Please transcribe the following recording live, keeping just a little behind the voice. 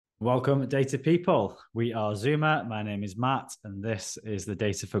Welcome, data people. We are Zuma. My name is Matt, and this is the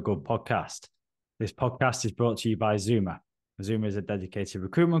Data for Good podcast. This podcast is brought to you by Zuma. Zuma is a dedicated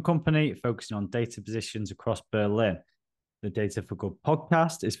recruitment company focusing on data positions across Berlin. The Data for Good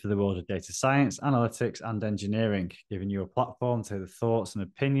podcast is for the world of data science, analytics, and engineering, giving you a platform to hear the thoughts and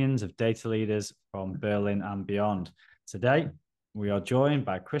opinions of data leaders from Berlin and beyond. Today, we are joined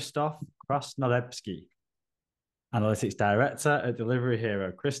by Krzysztof Krasnodebski, Analytics Director at Delivery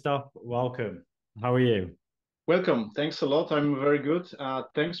Hero. Krzysztof, welcome. How are you? Welcome. Thanks a lot. I'm very good.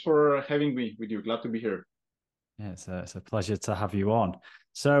 Thanks for having me with you. Glad to be here. Yeah, it's a pleasure to have you on.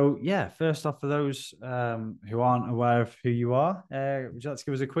 So, first off, for those who aren't aware of who you are, would you like to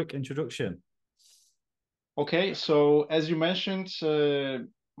give us a quick introduction? Okay, so as you mentioned,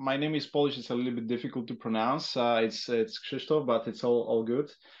 my name is Polish. It's a little bit difficult to pronounce. It's Krzysztof, but it's all good.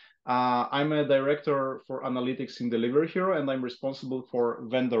 I'm a director for analytics in Delivery Hero, and I'm responsible for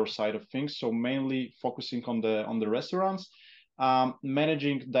vendor side of things. So mainly focusing on the restaurants,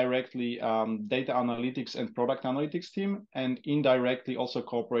 managing directly data analytics and product analytics team, and indirectly also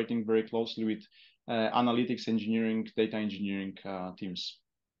cooperating very closely with analytics engineering, data engineering teams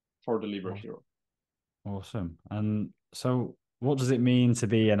for Delivery Hero. Awesome. And so, what does it mean to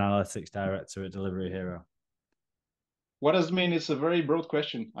be an analytics director at Delivery Hero? What does it mean? It's a very broad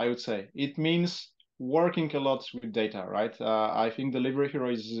question, I would say. It means working a lot with data, right? I think Delivery Hero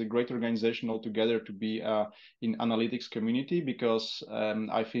is a great organization altogether to be in analytics community because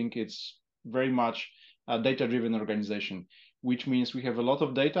I think it's very much a data-driven organization, which means we have a lot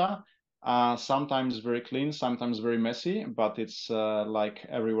of data, sometimes very clean, sometimes very messy, but it's like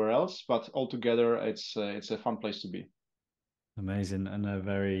everywhere else. But altogether, it's a fun place to be. Amazing, and a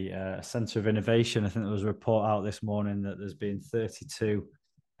very center of innovation. I think there was a report out this morning that there's been 32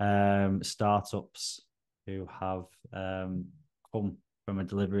 startups who have come from a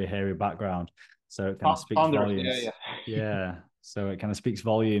Delivery Hero background. So it kind of speaks Founders, volumes. Yeah. So it kind of speaks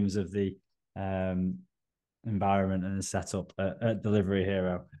volumes of the environment and the setup at Delivery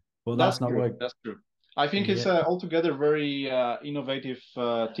Hero. But That's that's not true. what. That's true. I think it's Yeah. altogether very innovative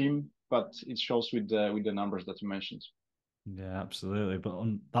team, but it shows with the numbers that you mentioned. Yeah, absolutely. But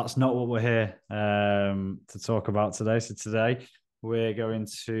that's not what we're here to talk about today. So today we're going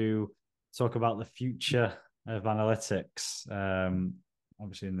to talk about the future of analytics,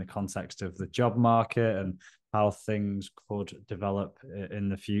 obviously in the context of the job market and how things could develop in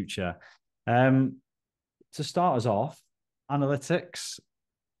the future. To start us off, analytics,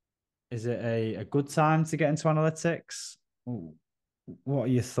 is it a good time to get into analytics? What are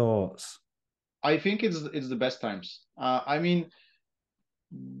your thoughts? I think it's the best times. I mean,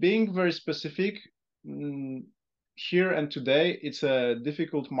 being very specific, mm, here and today, it's a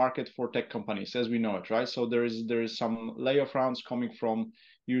difficult market for tech companies, as we know it, right? So there is some layoff rounds coming from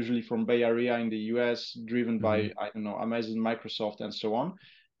usually from Bay Area in the US, driven by I don't know Amazon, Microsoft, and so on.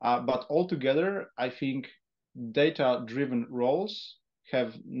 But altogether, I think data-driven roles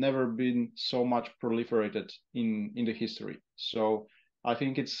have never been so much proliferated in the history. So I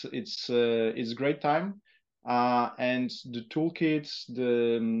think it's great time, and the toolkits,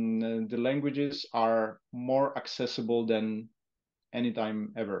 the languages are more accessible than any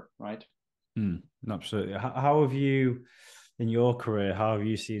time ever, right? Absolutely. How have you, in your career, how have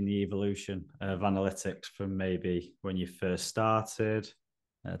you seen the evolution of analytics from maybe when you first started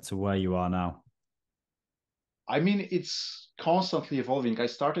to where you are now? I mean, it's constantly evolving. I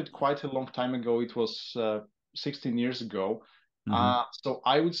started quite a long time ago. It was 16 years ago. Hmm. So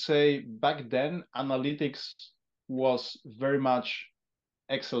I would say back then, analytics was very much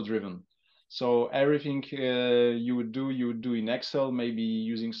Excel driven. So everything you would do in Excel, maybe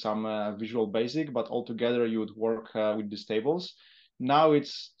using some Visual Basic, but altogether you would work with these tables. Now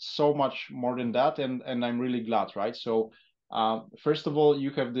it's so much more than that, and I'm really glad, right? So first of all, you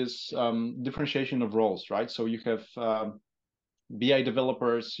have this differentiation of roles, right? So you have BI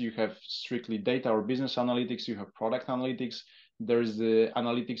developers, you have strictly data or business analytics, you have product analytics, there's the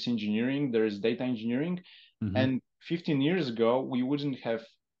analytics engineering, there is data engineering. Hmm. And 15 years ago, we wouldn't have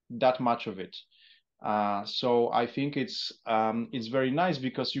that much of it. So I think it's very nice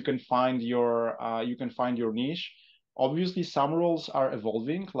because you can find your niche. Obviously, some roles are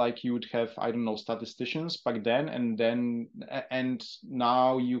evolving. Like you would have, I don't know, statisticians back then, and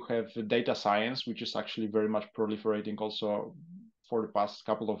now you have data science, which is actually very much proliferating also for the past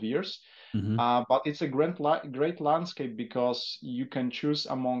couple of years. Hmm. But it's a great landscape because you can choose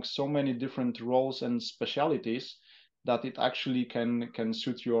among so many different roles and specialities that it actually can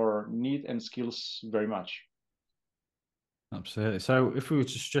suit your need and skills very much. Absolutely. So if we were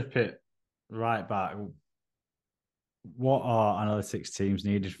to strip it right back, what are analytics teams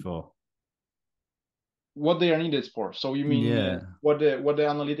needed for? What they are needed for. So you mean Yeah. what the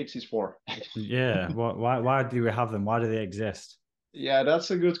analytics is for? Yeah. Why do we have them? Why do they exist? Yeah,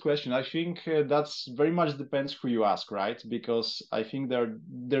 that's a good question. I think that's very much depends who you ask, right? Because I think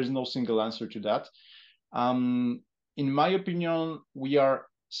there's no single answer to that. In my opinion, we are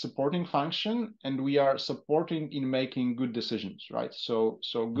supporting function and we are supporting in making good decisions, right? So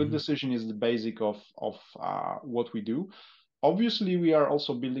good decision is the basic of what we do. Obviously, we are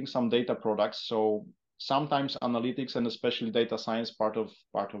also building some data products. So sometimes analytics and especially data science part of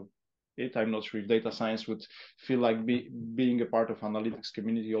it. I'm not sure if data science would feel like being a part of analytics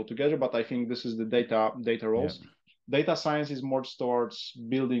community altogether, but I think this is the data Yeah. roles. Data science is more towards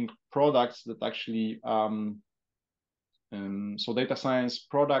building products that actually so data science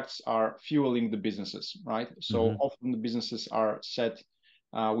products are fueling the businesses, right? So often the businesses are set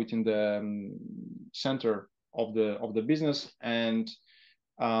within the center of the business, and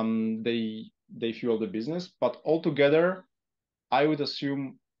they fuel the business. But altogether, I would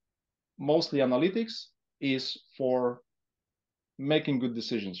assume mostly analytics is for making good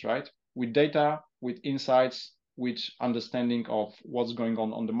decisions, right? With data, with insights, with understanding of what's going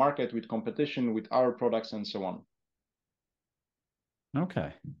on the market, with competition, with our products, and so on.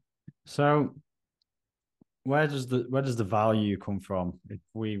 Okay. So where does the value come from? If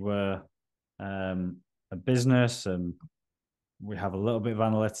we were a business and we have a little bit of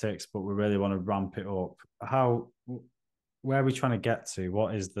analytics, but we really want to ramp it up, where are we trying to get to?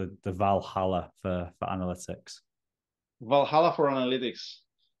 What is the Valhalla for analytics? Valhalla for analytics.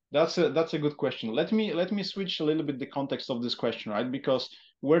 That's a good question. Let me switch a little bit the context of this question, right? Because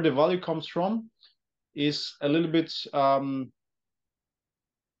where the value comes from is a little bit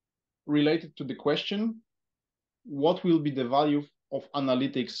related to the question: what will be the value of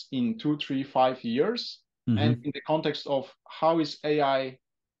analytics in 2, 3, 5 years? And in the context of how is AI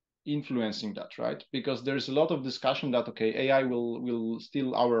influencing that, right? Because there's a lot of discussion that AI will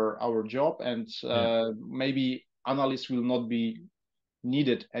steal our job, and maybe analysts will not be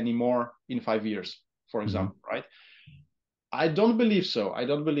needed anymore in 5 years, for example, right? I don't believe so.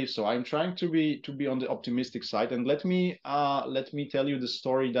 I'm trying to be on the optimistic side, and let me tell you the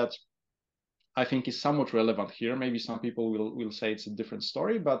story that I think is somewhat relevant here. Maybe some people will say it's a different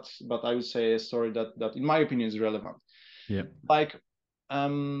story, but I would say a story that in my opinion is relevant. Yeah. Like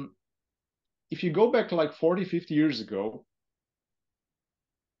if you go back like 40, 50 years ago,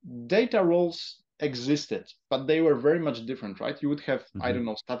 data roles existed, but they were very much different, right? You would have, I don't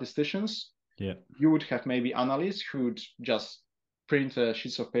know, statisticians. Yeah. You would have maybe analysts who would just print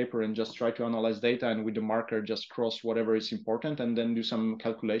sheets of paper and just try to analyze data, and with the marker just cross whatever is important and then do some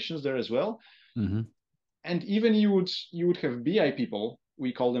calculations there as well. And even you would have BI people.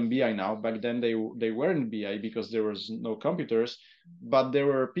 We call them BI now. Back then they weren't BI because there was no computers, but there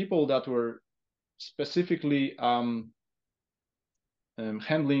were people that were specifically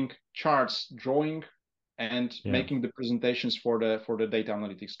handling charts, drawing, and making the presentations for the data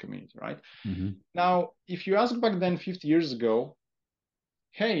analytics community, right? Now, if you ask back then 50 years ago,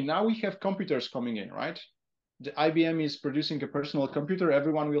 hey, now we have computers coming in, right? The IBM is producing a personal computer.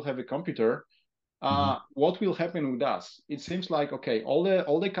 Everyone will have a computer. What will happen with us? It seems like, okay, all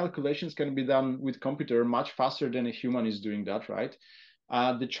the calculations can be done with computer much faster than a human is doing that, right?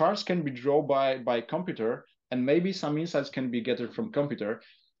 The charts can be drawn by computer, and maybe some insights can be gathered from computer.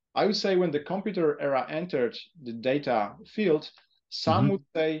 I would say when the computer era entered the data field, some would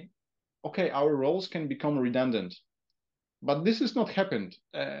say, okay, our roles can become redundant. But this has not happened.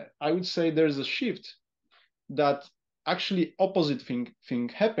 I would say there's a shift that actually opposite thing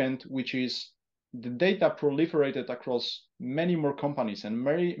happened, which is the data proliferated across many more companies, and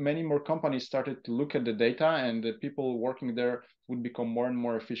many more companies started to look at the data, and the people working there would become more and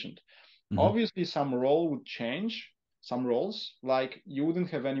more efficient. Obviously, some role would change. Some roles, like you wouldn't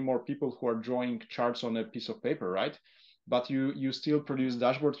have any more people who are drawing charts on a piece of paper, right? But you still produce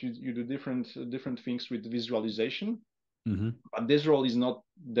dashboards. You do different things with visualization. But this role is not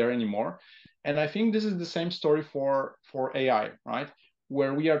there anymore. And I think this is the same story for AI, right?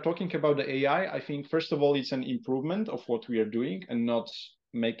 Where we are talking about the AI, I think first of all, it's an improvement of what we are doing and not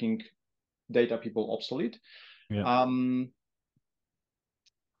making data people obsolete.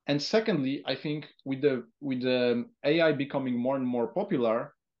 And secondly, I think with the AI becoming more and more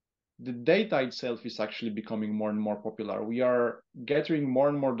popular, the data itself is actually becoming more and more popular. We are gathering more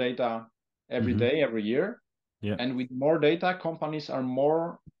and more data every day, every year. And with more data, companies are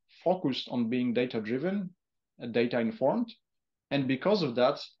more focused on being data-driven, data informed. And because of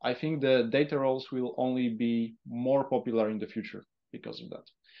that, I think the data roles will only be more popular in the future because of that.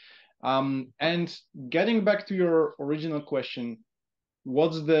 And getting back to your original question,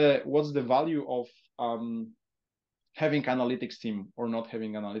 what's the value of having analytics team or not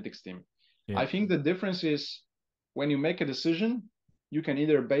having analytics team? Yeah. I think the difference is when you make a decision, you can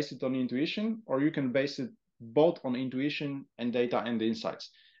either base it on intuition or you can base it both on intuition and data and insights.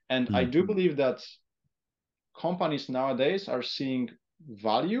 And I do believe that companies nowadays are seeing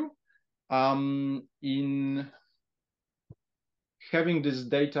value in having this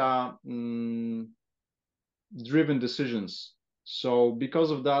data driven decisions. So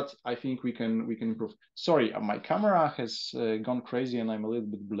because of that, I think we can improve. Sorry, my camera has gone crazy and I'm a little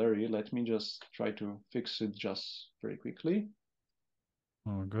bit blurry. Let me just try to fix it just very quickly.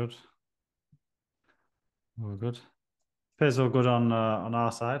 Oh, good. All good. Appears all good on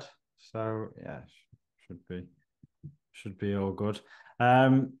our side. So yeah, should be all good.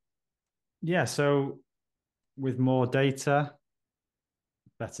 Yeah. So with more data,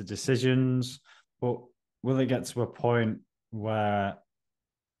 better decisions, but will it get to a point where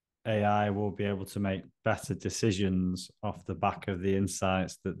AI will be able to make better decisions off the back of the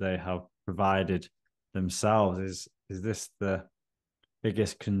insights that they have provided themselves? Is this the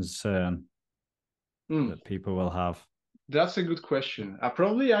biggest concern that people will have? That's a good question.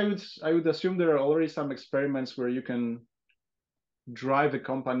 Probably I would assume there are already some experiments where you can drive a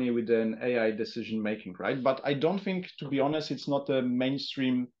company with an AI decision making, right? But I don't think, to be honest, it's not a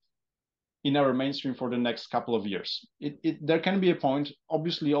mainstream in our mainstream for the next couple of years. There can be a point,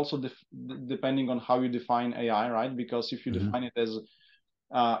 obviously, also depending on how you define AI, right? Because if you define it as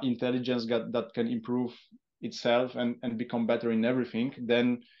intelligence that can improve itself and become better in everything,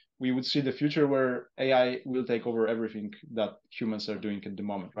 then we would see the future where AI will take over everything that humans are doing at the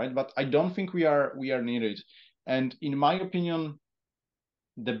moment, right? But I don't think we are near it. And in my opinion,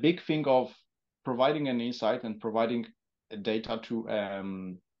 the big thing of providing an insight and providing data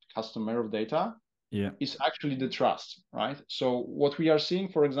to customer of data is actually the trust, right? So what we are seeing,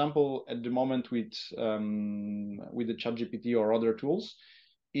 for example, at the moment with the ChatGPT or other tools,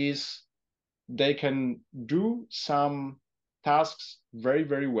 is they can do some tasks very,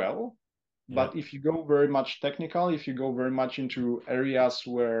 very well. But if you go very much technical, if you go very much into areas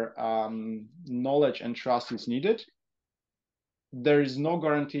where knowledge and trust is needed, there is no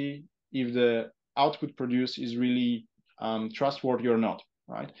guarantee if the output produced is really trustworthy or not,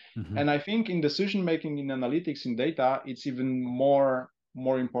 right? And I think in decision making, in analytics, in data, it's even more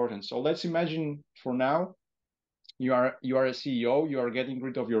important. So let's imagine for now you are a CEO, you are getting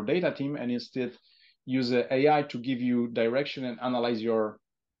rid of your data team and instead use AI to give you direction and analyze your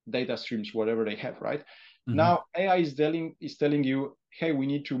data streams, whatever they have, right? Now AI is telling you, hey, we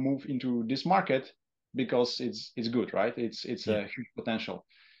need to move into this market because it's good, right? It's a huge potential.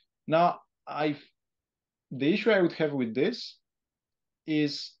 Now, the issue I would have with this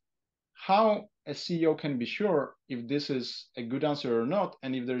is how a CEO can be sure if this is a good answer or not,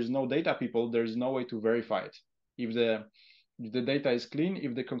 and if there is no data people, there is no way to verify it. If the data is clean,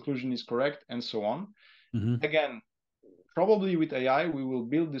 if the conclusion is correct, and so on. Again, probably with AI, we will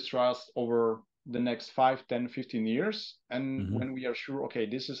build this trust over the next 5, 10, 15 years. And when we are sure, okay,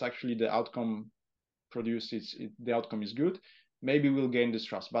 this is actually the outcome produced, the outcome is good, maybe we'll gain this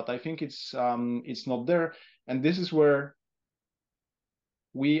trust. But I think it's not there. And this is where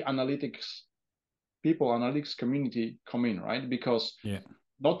we analytics community come in, right? Because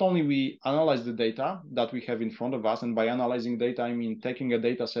not only we analyze the data that we have in front of us, and by analyzing data, I mean taking a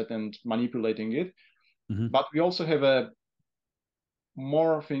data set and manipulating it, but we also have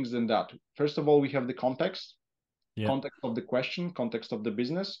more things than that. First of all, we have the context of the question, context of the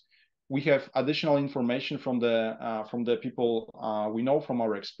business. We have additional information from the people we know from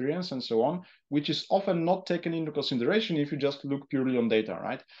our experience and so on, which is often not taken into consideration if you just look purely on data,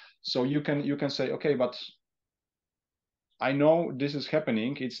 right? So you can say, okay, but I know this is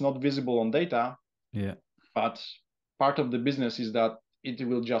happening. It's not visible on data, but part of the business is that it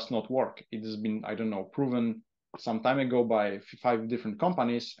will just not work. It has been, I don't know, proven some time ago by 5 different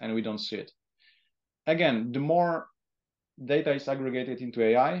companies, and we don't see it. Again, the more data is aggregated into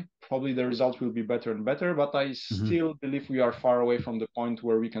AI, probably the results will be better and better, but I still believe we are far away from the point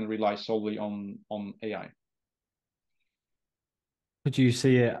where we can rely solely on AI. Could you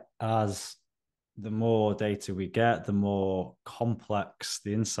see it as the more data we get, the more complex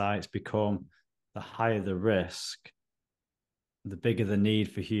the insights become, the higher the risk, the bigger the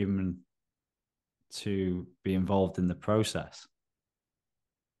need for human to be involved in the process?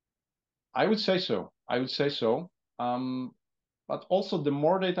 I would say so. But also the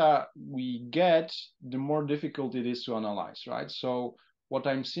more data we get, the more difficult it is to analyze, right? So what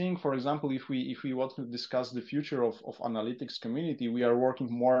I'm seeing, for example, if we want to discuss the future of analytics community, we are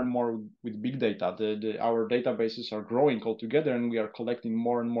working more and more with big data. Our databases are growing altogether, and we are collecting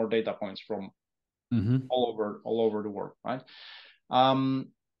more and more data points from all over the world, right?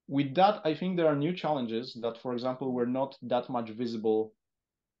 With that, I think there are new challenges that, for example, were not that much visible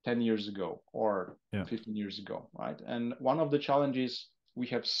 10 years ago or 15 years ago, right? And one of the challenges, we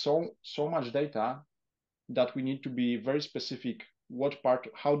have so much data that we need to be very specific. What part,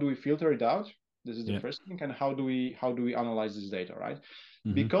 how do we filter it out? This is the first thing. And how do we analyze this data, right?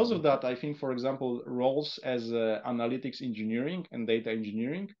 Because of that, I think, for example, roles as analytics engineering and data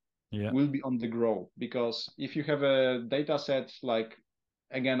engineering will be on the grow. Because if you have a data set, like,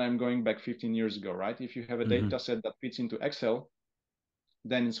 again, I'm going back 15 years ago, right? If you have a data set that fits into Excel,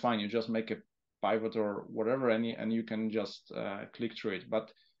 then it's fine. You just make a pivot or whatever, and you can just click through it.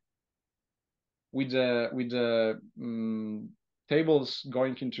 But with the tables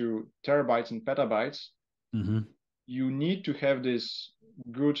going into terabytes and petabytes, you need to have this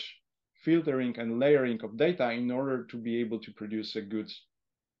good filtering and layering of data in order to be able to produce a good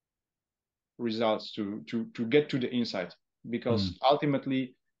results to get to the insight. Because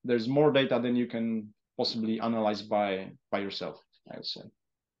ultimately, there's more data than you can possibly analyze by yourself, I would say.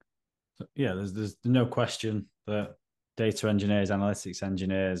 So, yeah, there's no question that data engineers, analytics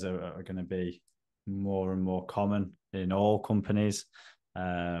engineers are going to be more and more common in all companies,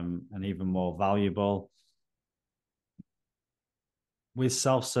 and even more valuable. With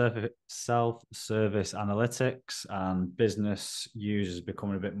self-service analytics and business users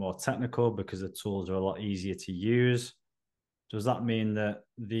becoming a bit more technical because the tools are a lot easier to use, does that mean that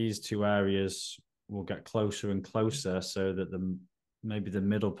these two areas will get closer and closer, so that maybe the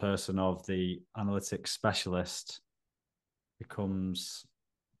middle person of the analytics specialist becomes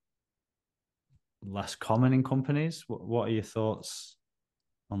less common in companies? What are your thoughts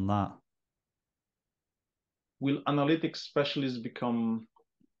on that? Will analytics specialists become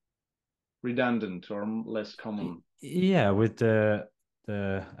redundant or less common? Yeah, with the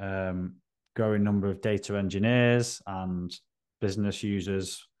growing number of data engineers and business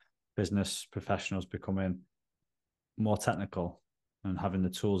users, business professionals becoming more technical and having the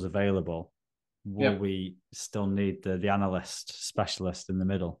tools available, will we still need the analyst specialist in the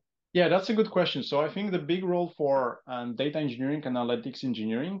middle? Yeah, that's a good question. So I think the big role for data engineering and analytics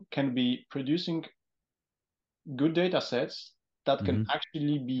engineering can be producing good data sets that can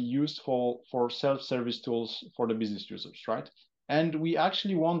actually be used for self-service tools for the business users, right? And we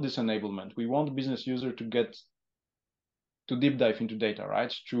actually want this enablement. We want business user to get to deep dive into data,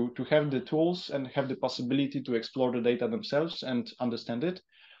 right? To have the tools and have the possibility to explore the data themselves and understand it.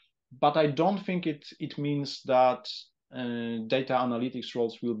 But I don't think it means that data analytics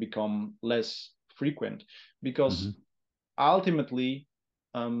roles will become less frequent, because ultimately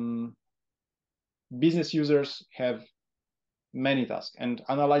business users have many tasks, and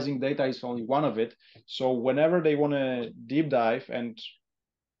analyzing data is only one of it. So whenever they want to deep dive, and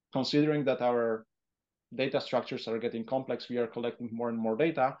considering that our data structures are getting complex, we are collecting more and more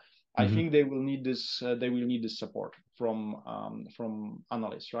data. I think they will need this. They will need this support from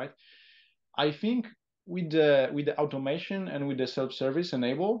analysts, right? I think with the automation and with the self-service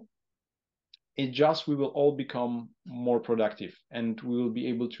enable, we will all become more productive, and we will be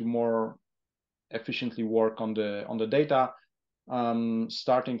able to more efficiently work on the data,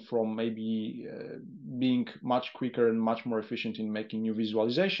 starting from maybe being much quicker and much more efficient in making new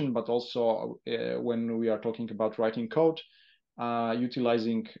visualization, but also when we are talking about writing code,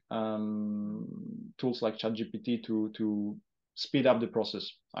 utilizing tools like ChatGPT to speed up the process,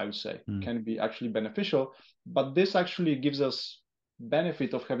 I would say, can be actually beneficial. But this actually gives us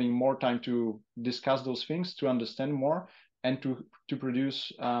benefit of having more time to discuss those things, to understand more, and to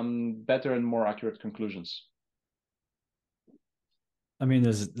produce better and more accurate conclusions. I mean,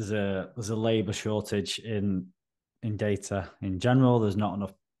 there's a labor shortage in data in general. There's not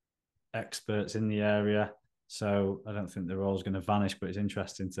enough experts in the area, so I don't think they're always going to vanish. But it's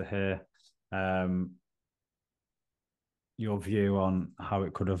interesting to hear your view on how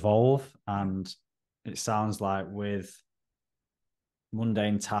it could evolve. And it sounds like with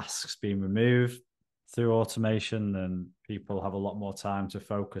mundane tasks being removed through automation, then people have a lot more time to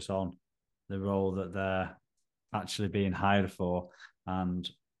focus on the role that they're actually being hired for,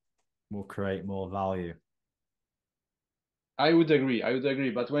 and will create more value. I would agree.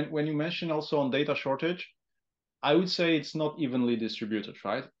 But when you mention also on data shortage, I would say it's not evenly distributed,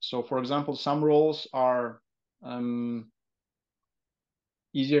 right? So for example, some roles are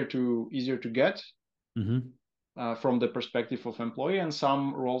easier to get from the perspective of employee, and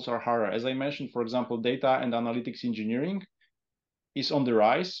some roles are harder. As I mentioned, for example, data and analytics engineering, is on the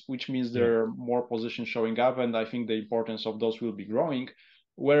rise, which means Yeah. there are more positions showing up, and I think the importance of those will be growing.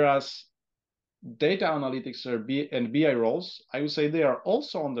 Whereas data analytics and BI roles, I would say they are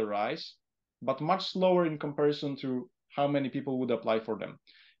also on the rise, but much slower in comparison to how many people would apply for them.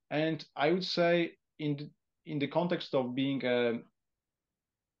 And I would say in the context of being a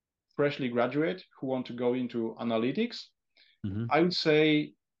freshly graduate who want to go into analytics, I would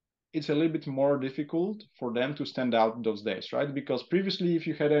say it's a little bit more difficult for them to stand out those days, right? Because previously, if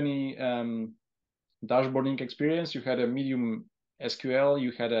you had any dashboarding experience, you had a medium SQL,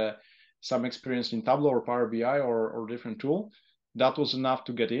 you had some experience in Tableau or Power BI or different tool, that was enough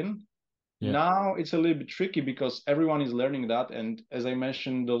to get in. Yeah. Now it's a little bit tricky because everyone is learning that, and as I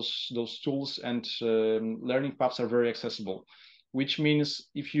mentioned, those tools and learning paths are very accessible, which means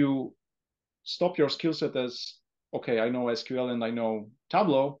if you stop your skill set as okay, I know SQL and I know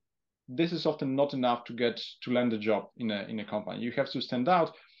Tableau, this is often not enough to land a job in a company. You have to stand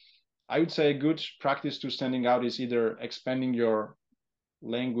out. I would say a good practice to standing out is either expanding your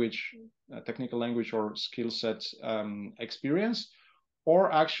language, technical language or skill set experience,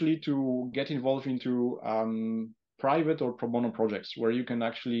 or actually to get involved into private or pro bono projects where you can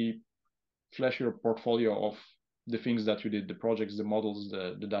actually flash your portfolio of the things that you did, the projects, the models,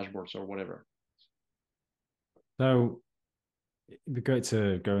 the dashboards, or whatever. So it'd be great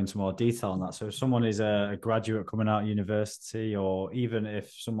to go into more detail on that. So if someone is a graduate coming out of university, or even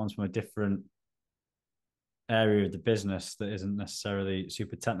if someone's from a different area of the business that isn't necessarily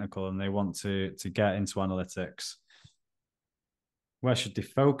super technical and they want to get into analytics, where should they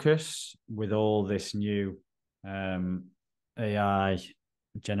focus with all this new AI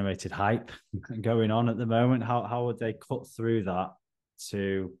generated hype going on at the moment? How would they cut through that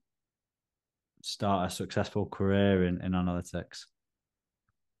to start a successful career in analytics?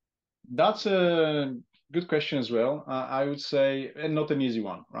 That's a good question as well. I would say, and not an easy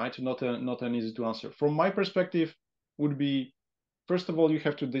one, right? Not an easy to answer. From my perspective, would be first of all, you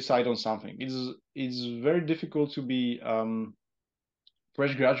have to decide on something. It's very difficult to be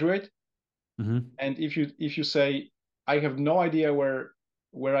fresh graduate, and if you say I have no idea where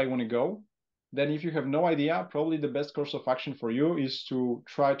I want to go, then if you have no idea, probably the best course of action for you is to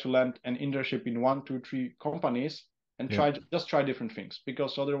try to land an internship in 1, 2, 3 companies and try different things,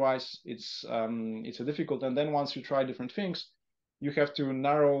 because otherwise it's a difficult. And then once you try different things, you have to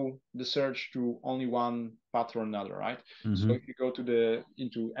narrow the search to only one path or another, right? So if you go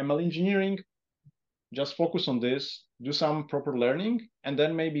into ML engineering, just focus on this, do some proper learning, and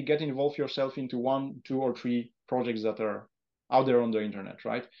then maybe get involved yourself into 1, 2, or 3 projects that are out there on the internet,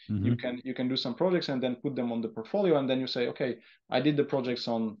 right? You can do some projects and then put them on the portfolio, and then you say, okay, I did the projects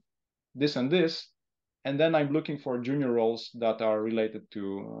on this and this, and then I'm looking for junior roles that are related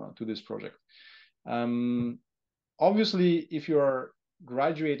to this project. Obviously, if you are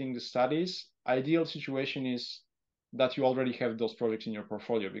graduating the studies, ideal situation is that you already have those projects in your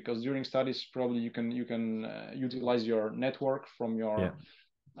portfolio, because during studies probably you can utilize your network from your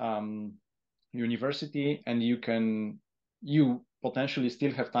university, and you potentially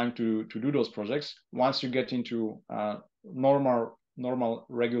still have time to do those projects. Once you get into normal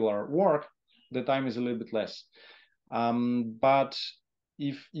regular work, the time is a little bit less. But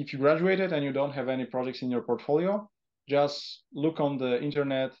if you graduated and you don't have any projects in your portfolio, just look on the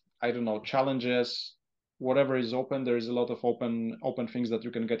internet, I don't know, challenges, whatever is open. There is a lot of open things that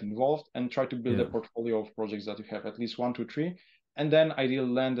you can get involved, and try to build a portfolio of projects that you have, at least 1, 2, 3, and then ideally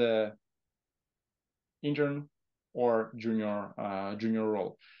land a intern or junior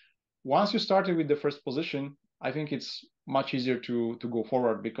role. Once you started with the first position, I think it's much easier to go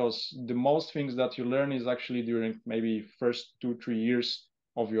forward, because the most things that you learn is actually during maybe first 2, 3 years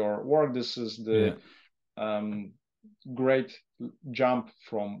of your work. This is the great jump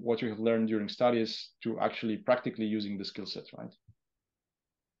from what you have learned during studies to actually practically using the skill set, right?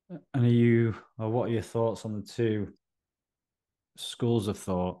 And what are your thoughts on the two schools of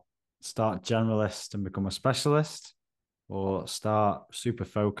thought? Start generalist and become a specialist, or start super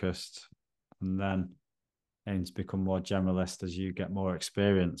focused and then aim to become more generalist as you get more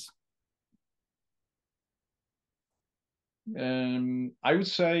experience? I would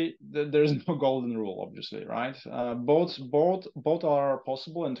say that there's no golden rule, obviously, right? Both are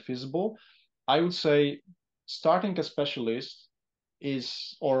possible and feasible. I would say starting a specialist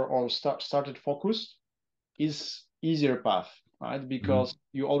is or started focused is easier path, right? Because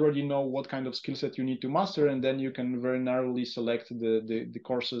you already know what kind of skill set you need to master, and then you can very narrowly select the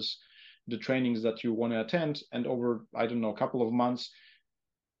courses, the trainings that you want to attend, and over, I don't know, a couple of months,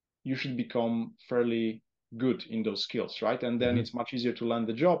 you should become fairly good in those skills, right? And then it's much easier to land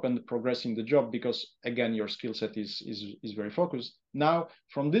the job and progress in the job because again your skill set is very focused. Now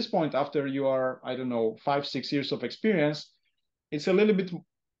from this point, after you are, I don't know, 5-6 years of experience, it's a little bit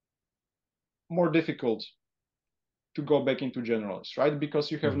more difficult to go back into generalist, right?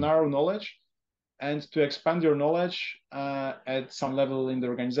 Because you have narrow knowledge, and to expand your knowledge at some level in the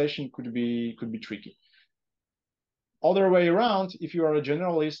organization could be tricky. Other way around, if you are a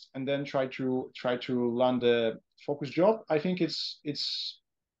generalist and then try to land a focus job, I think it's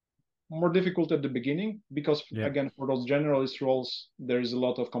more difficult at the beginning because again, for those generalist roles, there is a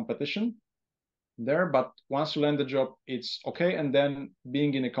lot of competition there. But once you land the job, it's okay. And then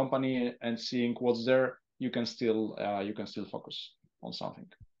being in a company and seeing what's there, you can still focus on something.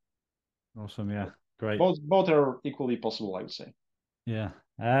 Awesome, yeah, great. Both are equally possible, I would say. Yeah.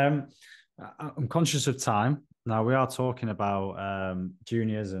 I'm conscious of time. Now we are talking about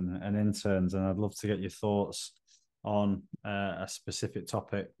juniors and interns, and I'd love to get your thoughts on a specific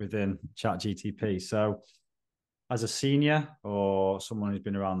topic within ChatGPT. So as a senior or someone who's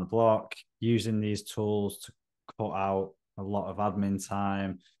been around the block, using these tools to cut out a lot of admin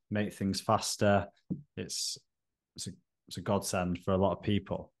time, make things faster, it's a godsend for a lot of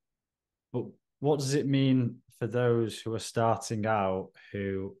people. But what does it mean for those who are starting out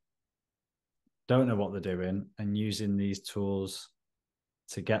who don't know what they're doing and using these tools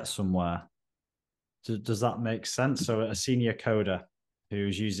to get somewhere? Does that make sense? So a senior coder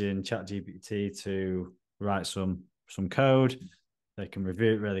who's using ChatGPT to write some code, they can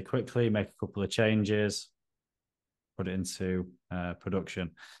review it really quickly, make a couple of changes, put it into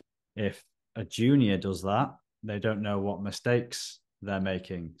production. If a junior does that, they don't know what mistakes they're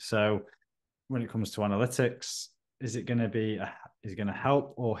making. So when it comes to analytics, is it going to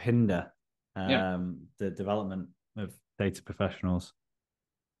help or hinder the development of data professionals?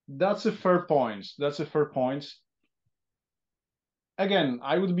 That's a fair point. Again,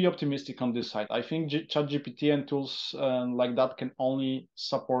 I would be optimistic on this side. I think ChatGPT and tools like that can only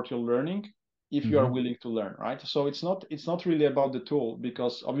support your learning if you are willing to learn, right? So it's not really about the tool,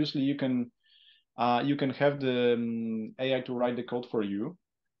 because obviously you can have the AI to write the code for you.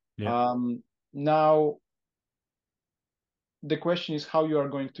 Yeah. Now, the question is how you are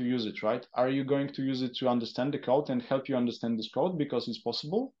going to use it, right? Are you going to use it to understand the code and help you understand this code because it's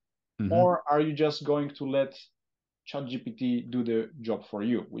possible? Or are you just going to let ChatGPT do the job for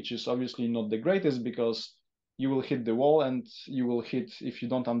you, which is obviously not the greatest, because you will hit the wall, and if you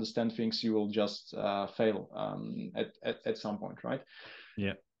don't understand things, you will just fail at some point, right?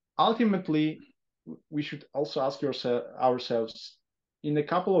 Yeah. Ultimately, we should also ask ourselves, in a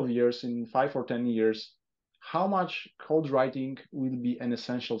couple of years, in 5 or 10 years, how much code writing will be an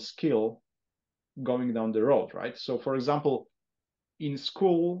essential skill going down the road, right? So, for example, in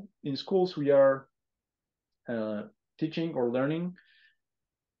schools, we are teaching or learning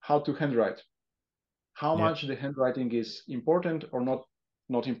how to handwrite. How much the handwriting is important or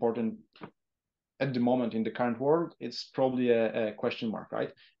not important at the moment in the current world, it's probably a question mark,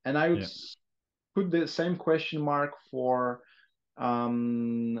 right? And I would put the same question mark for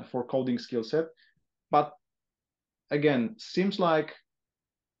coding skill set. But again, seems like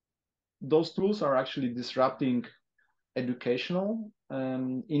those tools are actually disrupting educational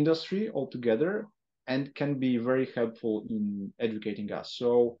industry altogether and can be very helpful in educating us.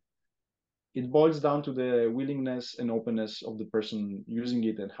 So it boils down to the willingness and openness of the person using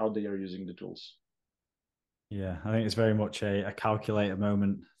it and how they are using the tools. Yeah, I think it's very much a calculator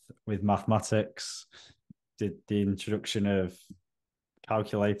moment with mathematics. Did the introduction of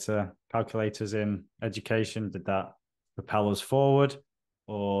calculators in education, did that propel us forward,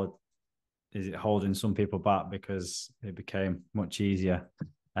 or is it holding some people back because it became much easier?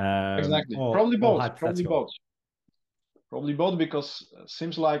 Exactly. Probably both, because it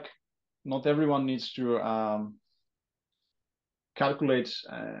seems like not everyone needs to calculate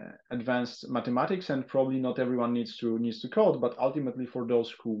advanced mathematics, and probably not everyone needs to code. But ultimately, for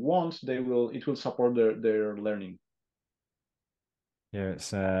those who want, it will support their learning. Yeah,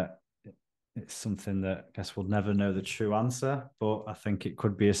 it's something that I guess we'll never know the true answer, but I think it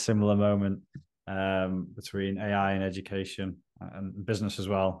could be a similar moment between AI and education and business as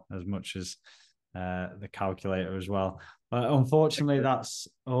well, as much as the calculator as well. But unfortunately, that's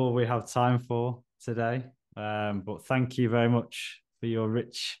all we have time for today. But thank you very much for your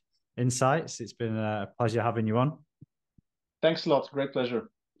rich insights. It's been a pleasure having you on. Thanks a lot. Great pleasure.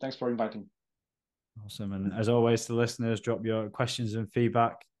 Thanks for inviting. Awesome. And as always, to listeners, drop your questions and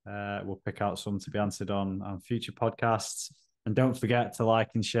feedback. We'll pick out some to be answered on future podcasts. And don't forget to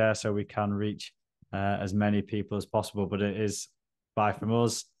like and share so we can reach as many people as possible. But it is bye from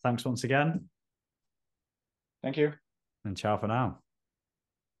us. Thanks once again. Thank you. And ciao for now.